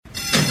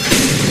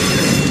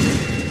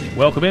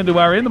Welcome into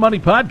our In the Money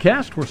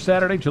podcast for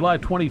Saturday, July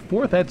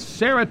 24th at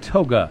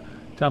Saratoga.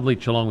 Tom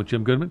Leach along with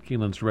Jim Goodman,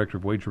 Keeneland's Director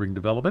of Wagering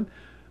Development.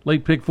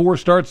 Late Pick 4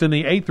 starts in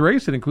the 8th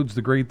race. It includes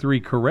the Grade 3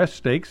 Caress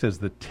Stakes as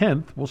the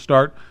 10th. We'll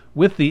start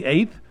with the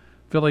 8th.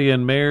 Filly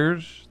and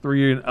Mares,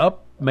 3 and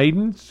up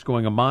maidens,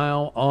 going a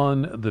mile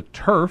on the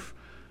turf.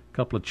 A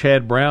couple of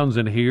Chad Browns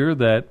in here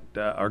that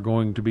are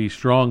going to be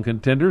strong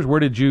contenders. Where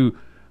did you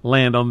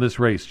land on this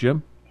race,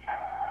 Jim?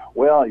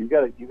 Well, you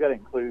got to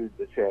include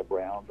the Chad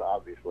Browns,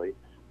 obviously.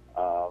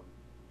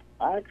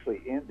 I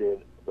actually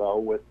ended though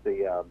with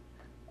the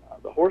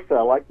horse that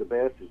I like the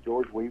best is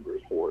George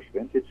Weaver's horse,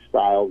 Vintage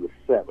Style, the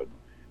 7.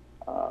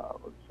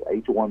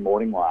 It's 8-1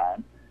 morning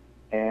line,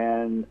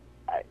 and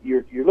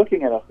you're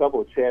looking at a couple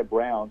of Chad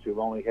Browns who've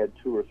only had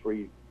 2 or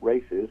 3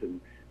 races,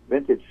 and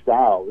Vintage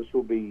Style, this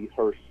will be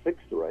her 6th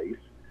race,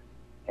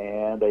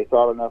 and they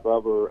thought enough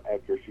of her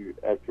after she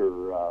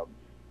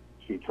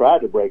tried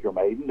to break her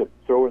maiden to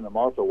throw her in the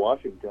Martha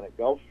Washington at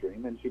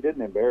Gulfstream, and she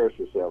didn't embarrass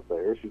herself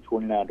there. She's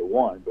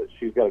 29-1, but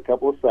she's got a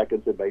couple of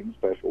seconds in maiden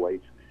special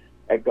weights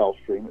at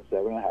Gulfstream at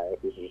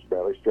 7.5. This is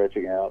barely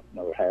stretching out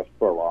another half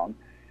furlong.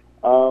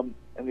 And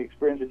the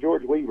experience of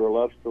George Weaver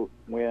loves to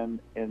win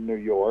in New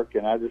York,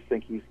 and I just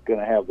think he's going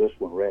to have this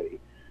one ready.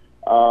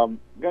 I'm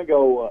going to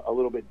go a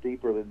little bit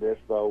deeper than this,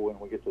 though, when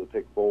we get to the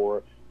pick 4.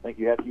 I think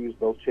you have to use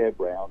both Chad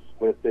Browns,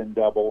 Split Thin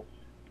Double,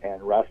 and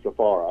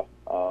Rastafari.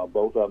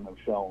 Both of them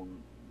have shown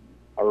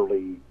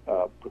early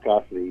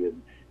precocity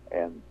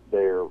and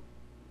they're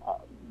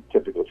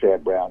typical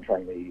Chad Brown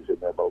trainees, and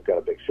they're both got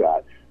a big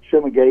shot.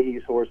 Shug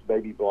McGaughey's horse,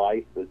 Baby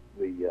Blythe,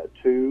 the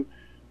 2,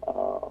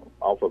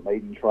 off a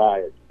maiden try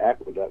at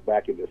Aqueduct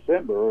back in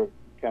December.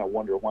 Kind of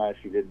wonder why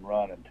she didn't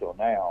run until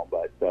now,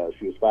 but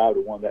she was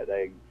 5-1 that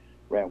day,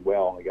 ran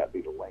well, and got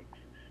beat a length.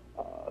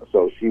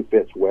 So she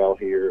fits well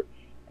here.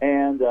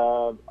 And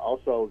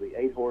also the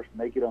 8 horse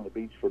Naked on the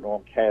Beach for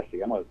Norm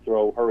Cassie. I'm going to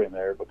throw her in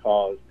there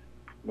because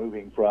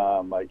moving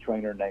from a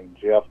trainer named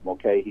Jeff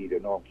Mulcahy to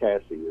Norm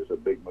Cassie is a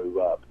big move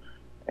up.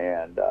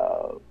 And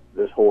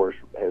this horse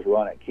has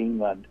run at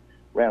Keeneland,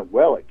 ran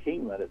well at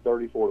Keeneland at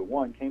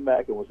 34-1, came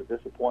back and was a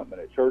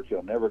disappointment at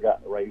Churchill, never got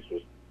in the race,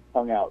 was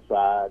hung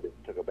outside and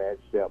took a bad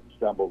step and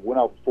stumbled, went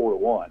off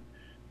 4-1,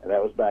 and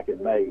that was back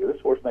in May. This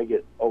horse may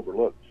get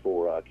overlooked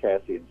for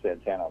Cassie and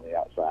Santana on the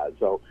outside.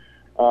 So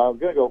I'm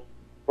going to go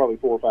probably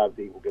 4 or 5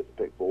 deep. We'll get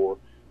the pick 4.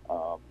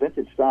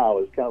 Vintage Style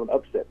is kind of an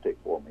upset pick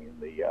for me in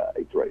the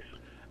 8th race.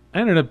 I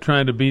ended up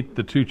trying to beat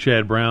the 2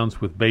 Chad Browns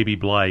with Baby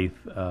Blythe.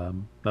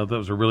 That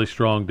was a really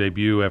strong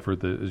debut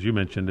effort, as you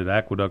mentioned, at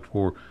Aqueduct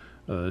for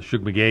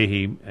Shug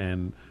McGaughey,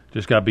 and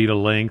just got beat a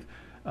length.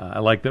 I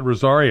like that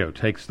Rosario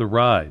takes the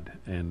ride,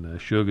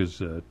 and Shug is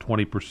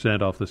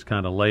 20% off this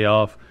kind of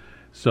layoff.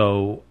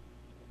 So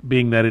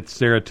being that it's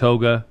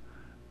Saratoga,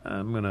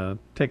 I'm going to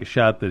take a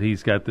shot that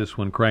he's got this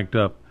one cranked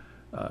up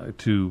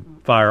to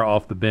fire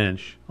off the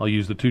bench. I'll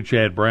use the 2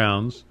 Chad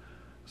Browns.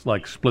 It's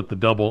like split the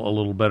double a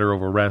little better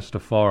over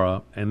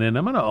Rastafari. And then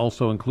I'm going to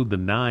also include the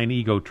 9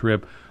 Ego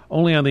Trip,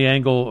 only on the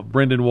angle of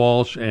Brendan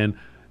Walsh. And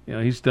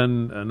he's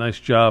done a nice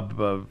job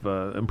of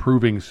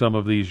improving some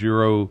of these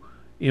Euro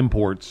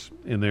imports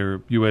in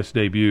their U.S.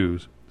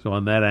 debuts. So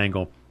on that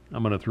angle,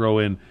 I'm going to throw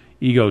in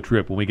Ego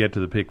Trip when we get to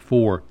the pick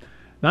 4.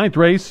 9th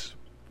race,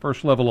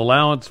 first level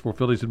allowance for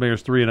fillies and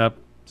mares 3 and up,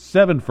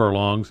 7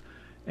 furlongs.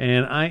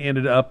 And I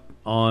ended up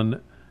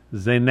on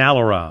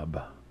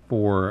Zainalarab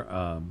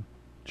for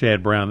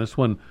Chad Brown. This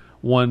one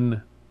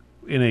won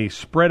in a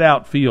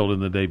spread-out field in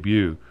the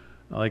debut.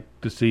 I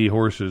like to see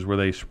horses where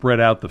they spread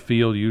out the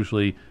field.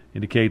 Usually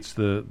indicates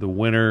the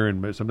winner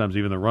and sometimes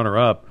even the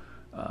runner-up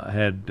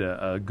had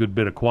a good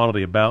bit of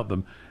quality about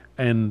them.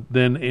 And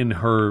then in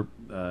her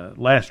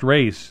last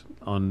race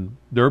on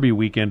Derby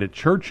weekend at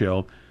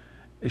Churchill,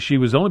 she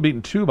was only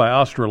beaten 2 by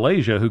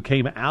Australasia, who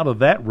came out of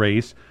that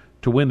race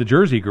to win the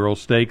Jersey Girls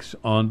Stakes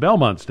on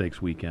Belmont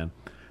Stakes weekend.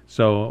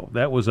 So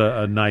that was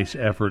a nice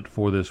effort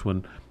for this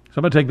one. So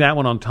I'm going to take that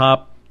one on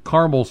top.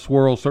 Carmel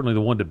Swirl, certainly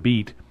the one to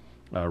beat,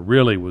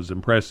 really was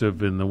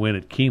impressive in the win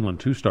at Keeneland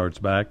 2 starts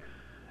back.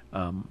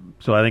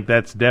 So I think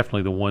that's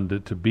definitely the one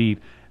to beat.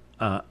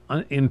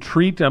 In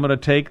Treat, I'm going to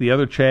take the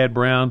other Chad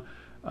Brown.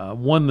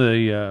 Won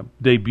the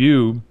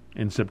debut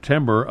in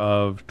September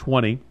of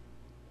 20.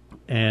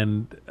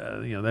 And,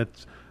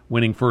 that's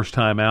winning first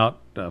time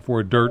out for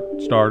a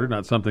dirt starter,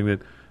 not something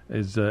that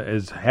is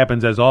as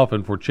happens as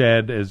often for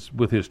Chad as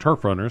with his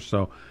turf runners.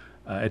 So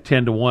at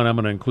 10-1, I'm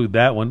going to include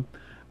that one.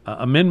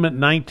 Amendment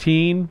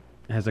 19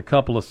 has a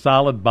couple of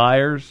solid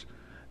buyers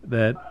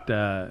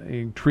that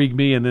intrigue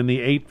me, and then the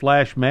 8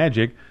 Flash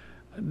Magic.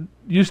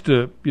 Used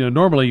to,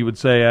 normally you would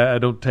say I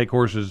don't take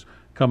horses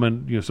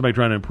coming, somebody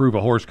trying to improve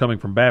a horse coming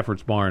from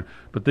Baffert's barn,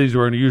 but these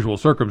are unusual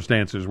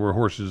circumstances where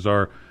horses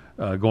are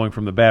going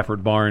from the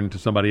Baffert barn to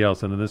somebody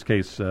else, and in this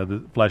case,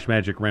 the Flash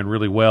Magic ran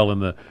really well in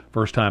the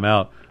first time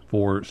out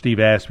for Steve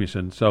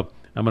Asmussen. So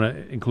I'm going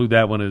to include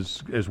that one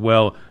as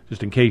well,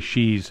 just in case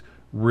she's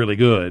really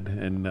good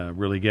and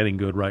really getting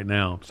good right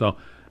now. So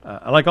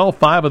I like all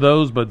 5 of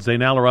those, but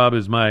Zainalarab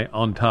is my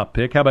on-top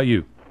pick. How about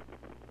you?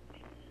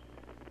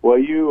 Well,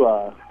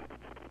 you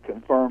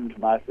confirmed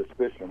my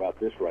suspicion about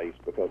this race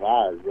because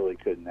I really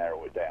couldn't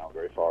narrow it down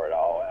very far at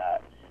all.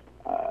 And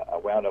I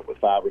wound up with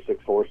 5 or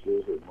 6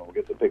 horses, and when we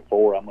get to pick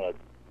 4, I'm going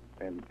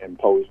to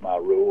impose my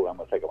rule. I'm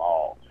going to take them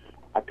all.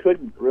 I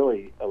couldn't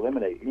really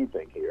eliminate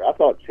anything here. I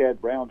thought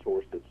Chad Brown's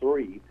horse at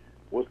 3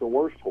 was the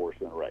worst horse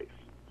in the race.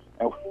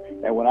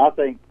 And when I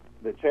think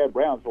that Chad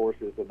Brown's horse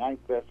is the 9th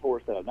best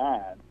horse out of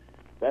 9,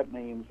 that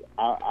means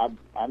I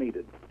need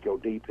to go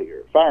deep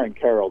here. Firing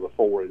Carol, the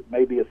 4,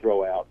 may be a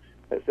throwout.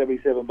 That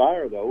 77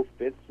 buyer, though,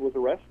 fits with the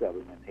rest of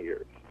them in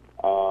here.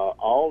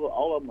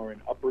 All of them are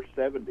in upper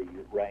 70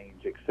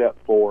 range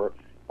except for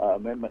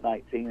Amendment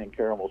 19 and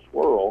Caramel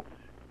Swirl.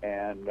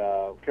 And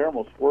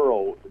Caramel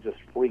Swirl just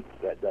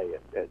freaked that day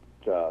at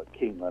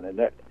Keeneland, and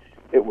that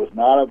it was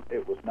not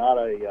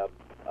a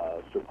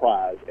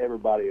surprise.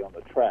 Everybody on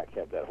the track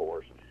had that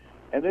horse.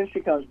 And then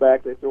she comes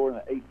back. They throw her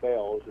in the 8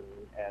 bells,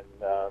 and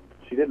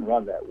she didn't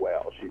run that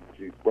well.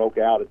 She broke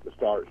out at the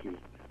start. She's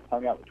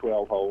hung out the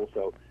 12 hole.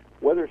 So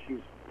whether she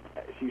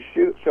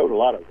showed a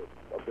lot of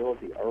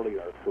ability early in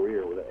her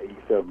career with an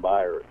 87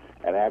 buyer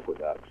at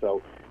Aqueduct.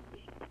 So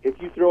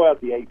if you throw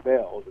out the 8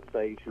 bells and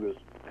say she was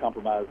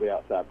compromised the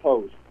outside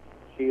post,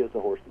 she is the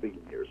horse to beat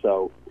in here.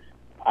 So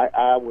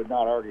I would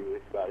not argue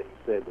with anybody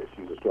who said that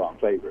she's a strong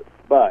favorite.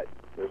 But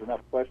there's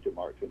enough question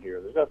marks in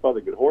here. There's enough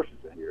other good horses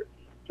in here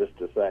just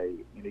to say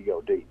you need to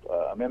go deep.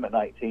 Amendment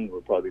 19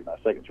 would probably be my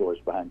second choice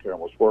behind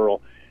Caramel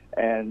Swirl.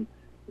 And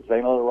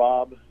Zayma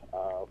Rob,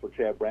 for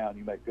Chad Brown,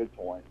 you make a good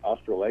point.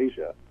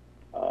 Australasia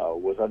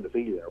was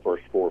undefeated in her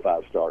first 4 or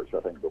 5 starts, I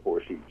think,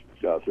 before she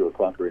threw a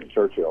clunker in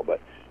Churchill. But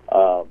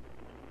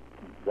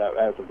that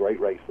was a great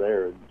race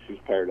there, and she's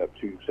paired up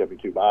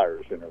 272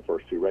 buyers in her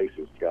first 2 races.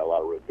 She's got a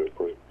lot of room to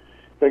improve.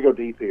 They go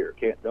deep here.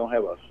 Don't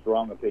have a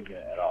strong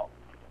opinion at all.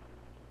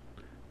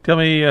 Tell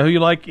me who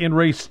you like in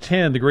race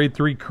 10, the Grade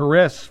 3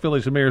 Caress,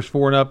 fillies and mares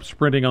 4 and up,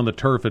 sprinting on the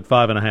turf at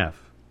 5.5.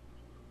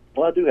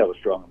 Well, I do have a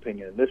strong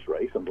opinion in this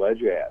race. I'm glad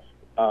you asked.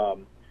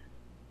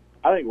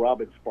 I think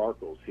Robin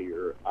Sparkles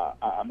here.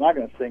 I'm not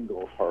going to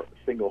single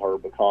her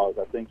because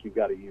I think you've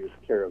got to use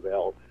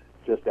Caravel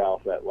just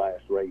off that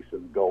last race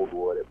in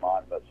Goldwood at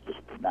Monmouth, just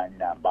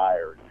 99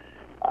 buyer.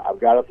 I've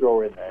got to throw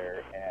her in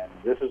there, and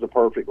this is a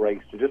perfect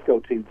race to just go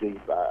too deep.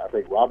 I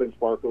think Robin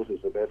Sparkles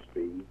is the best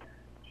speed.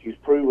 She's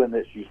proven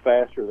that she's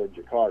faster than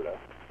Jakarta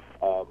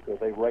because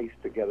they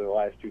raced together the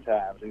last 2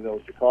 times. Even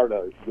though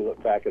Jakarta, if you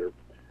look back at her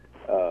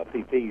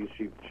PPs,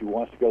 she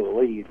wants to go the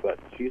lead, but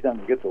she's not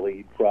going to get the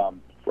lead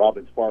from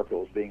Robin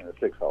Sparkles being in the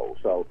 6 hole.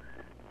 So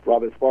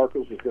Robin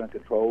Sparkles is going to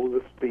control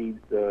the speed,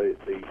 the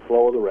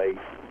flow of the race.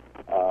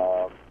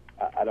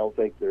 I don't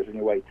think there's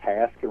any way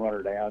Task can run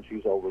her down.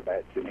 She's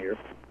overmatched in here.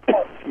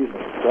 Excuse me.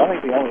 So I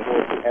think the only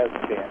horse that has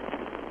a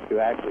chance to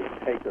actually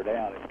take her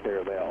down is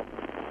Caravel.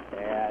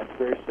 And it's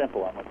very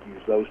simple. I'm going to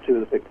use those 2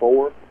 to pick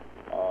 4.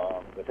 I'm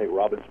going to take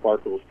Robin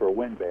Sparkles for a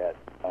win bet,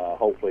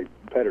 hopefully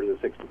better than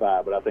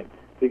 65. But I think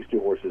these 2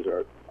 horses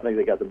I think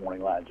they got the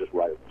morning line just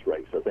right in this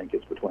race. I think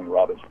it's between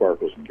Robin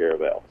Sparkles and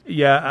Caravel.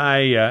 Yeah,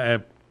 I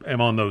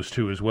am on those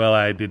 2 as well.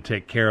 I did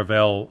take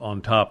Caravel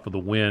on top for the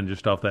win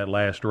just off that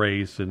last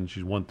race, and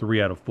she's won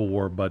 3 out of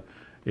 4, but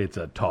it's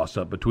a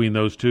toss-up between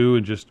those 2,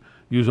 and just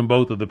use them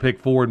both at the pick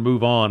 4 and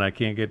move on. I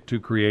can't get too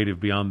creative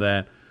beyond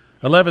that.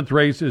 11th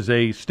race is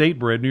a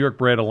state-bred, New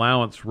York-bred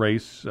allowance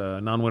race.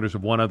 Non-winners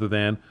of 1 other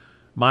than.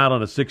 Mile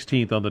and a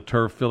 16th on the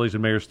turf, fillies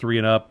and mares 3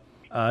 and up.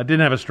 Didn't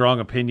have a strong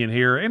opinion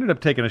here. Ended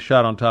up taking a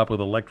shot on top with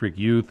Electric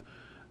Youth.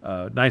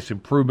 Nice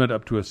improvement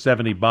up to a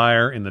 70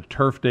 buyer in the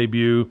turf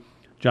debut.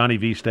 Johnny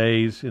V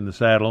stays in the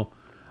saddle.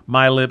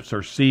 My Lips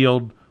Are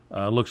Sealed.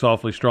 Looks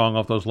awfully strong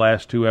off those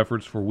last 2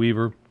 efforts for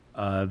Weaver.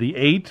 The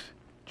 8,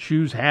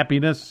 Choose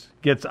Happiness,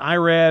 gets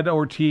Irad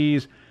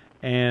Ortiz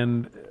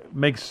and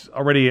makes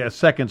already a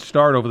second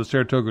start over the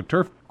Saratoga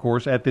Turf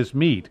Course at this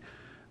meet.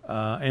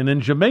 And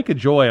then Jamaica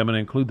Joy, I'm going to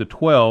include the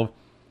 12.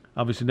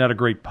 Obviously not a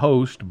great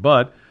post,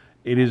 but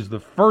it is the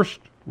first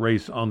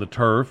race on the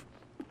turf.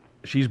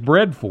 She's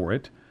bred for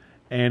it,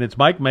 and it's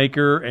Mike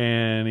Maker,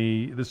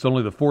 and this is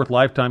only the 4th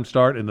lifetime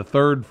start and the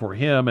 3rd for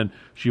him, and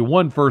she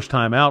won first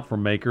time out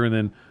from Maker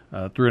and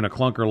then threw in a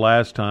clunker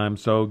last time.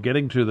 So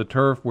getting to the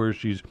turf where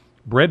she's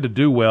bred to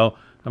do well,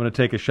 I'm going to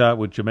take a shot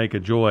with Jamaica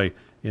Joy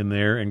in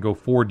there and go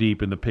 4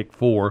 deep in the pick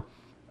 4.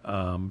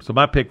 So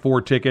my pick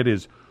 4 ticket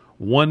is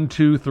 1,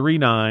 2, 3,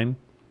 9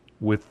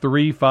 with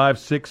 3, 5,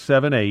 6,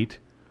 7, 8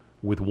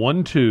 with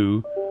 1,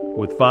 2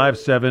 with 5,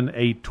 7,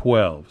 8,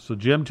 12. So,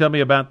 Jim, tell me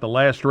about the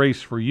last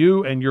race for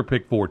you and your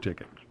pick 4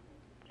 ticket.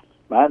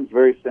 Mine's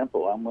very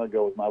simple. I'm going to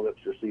go with My Lips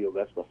Are Sealed.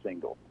 That's my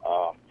single.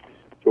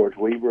 George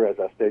Weaver, as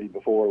I stated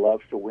before,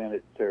 loves to win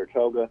at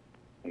Saratoga.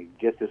 He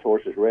gets his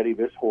horses ready.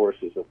 This horse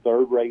is the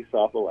 3rd race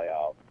off the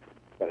layout.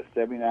 Got a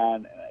 79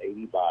 and an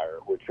 80 buyer,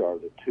 which are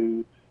the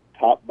 2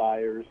 top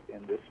buyers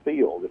in this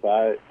field. If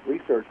I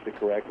researched it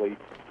correctly,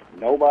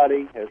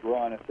 nobody has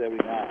run a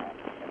 79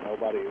 and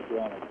nobody has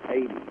run an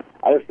 80.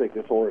 I just think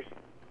this horse,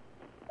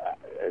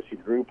 she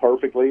drew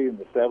perfectly in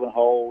the 7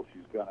 hole.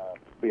 She's going to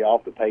be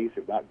off the pace,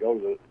 if not go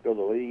to the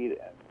lead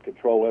and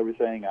control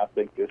everything. I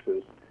think this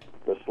is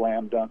the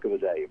slam dunk of the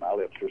day. My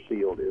lips are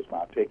sealed is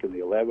my pick in the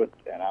 11th,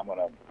 and I'm going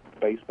to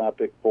base my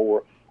pick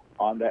 4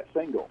 on that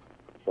single.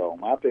 So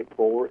my pick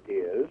 4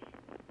 is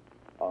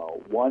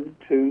 1,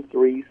 2,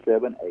 3,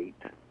 7, 8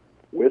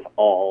 with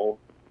all,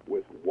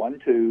 with 1,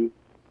 2,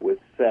 with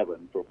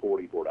 7 for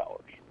 $44.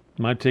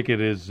 My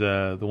ticket is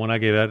the one I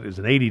gave out is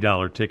an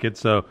 $80 ticket.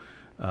 So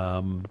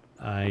I went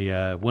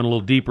a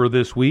little deeper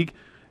this week.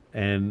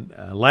 And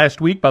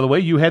last week, by the way,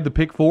 you had the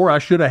pick 4. I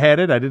should have had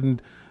it. I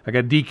didn't. I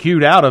got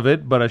DQ'd out of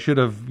it, but I should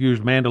have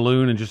used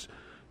Mandaloun and just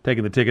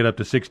taken the ticket up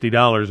to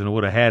 $60 and I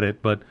would have had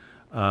it. But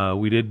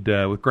we did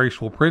with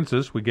Graceful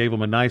Princess. We gave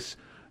him a nice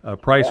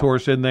price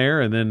horse in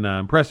there, and then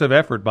impressive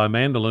effort by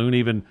Mandaloun.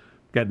 Even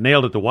got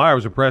nailed at the wire. I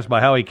was impressed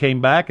by how he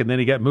came back, and then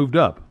he got moved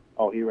up.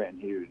 Oh, he ran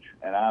huge,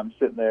 and I'm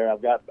sitting there.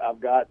 I've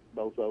got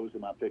both those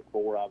in my pick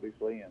 4,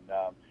 obviously, and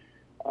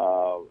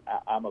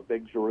I'm a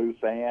big Giroux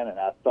fan, and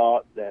I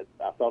thought the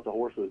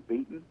horse was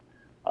beaten.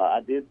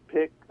 I did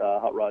pick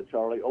Hot Rod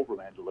Charlie over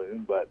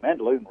Mandaloun, but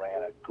Mandaloun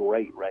ran a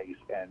great race,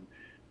 and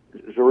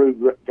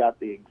Giroux got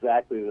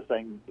exactly the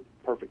same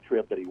perfect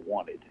trip that he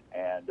wanted,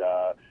 and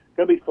it's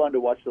going to be fun to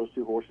watch those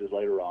two horses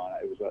later on.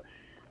 It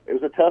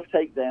was a tough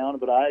takedown,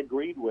 but I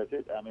agreed with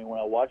it. I mean, when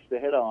I watched the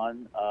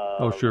head-on,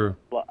 oh sure,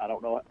 I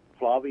don't know.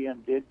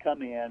 Flavian did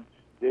come in,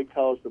 did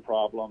cause the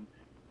problem.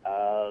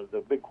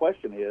 The big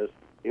question is,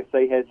 if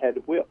they had had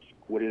whips,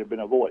 would it have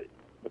been avoided?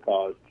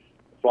 Because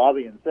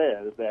Flavian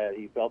says that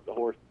he felt the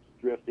horse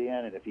drift in,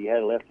 and if he had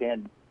a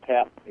left-hand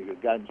tap, he could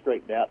have got him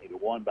straightened out. He'd have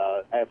won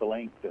by half a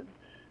length,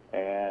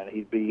 and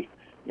he'd be,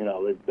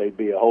 they'd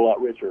be a whole lot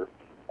richer.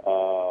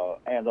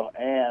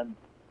 And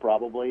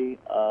probably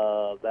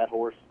that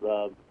horse,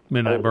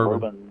 Midnight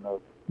Bourbon.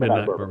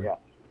 Midnight Bourbon, yeah.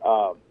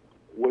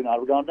 Would not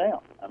have gone down.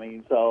 I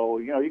mean, so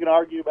you can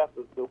argue about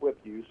the whip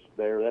use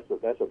there.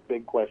 That's a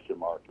big question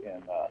mark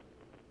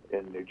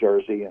in New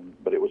Jersey.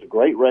 But it was a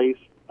great race.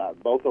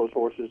 Both those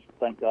horses,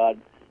 thank God,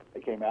 they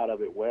came out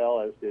of it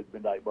well, as did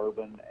Midnight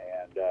Bourbon,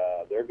 and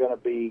they're going to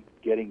be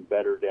getting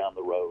better down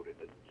the road.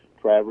 And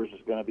Travers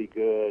is going to be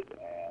good,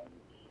 and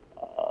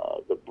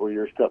the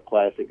Breeders' Cup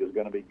Classic is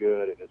going to be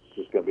good, and it's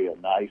just going to be a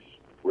nice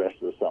rest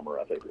of the summer,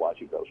 I think,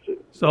 watching those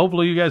two. So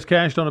hopefully you guys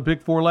cashed on a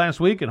pick 4 last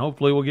week, and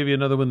hopefully we'll give you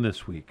another one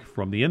this week.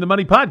 From the In the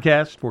Money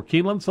podcast for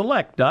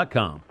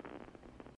KeenelandSelect.com.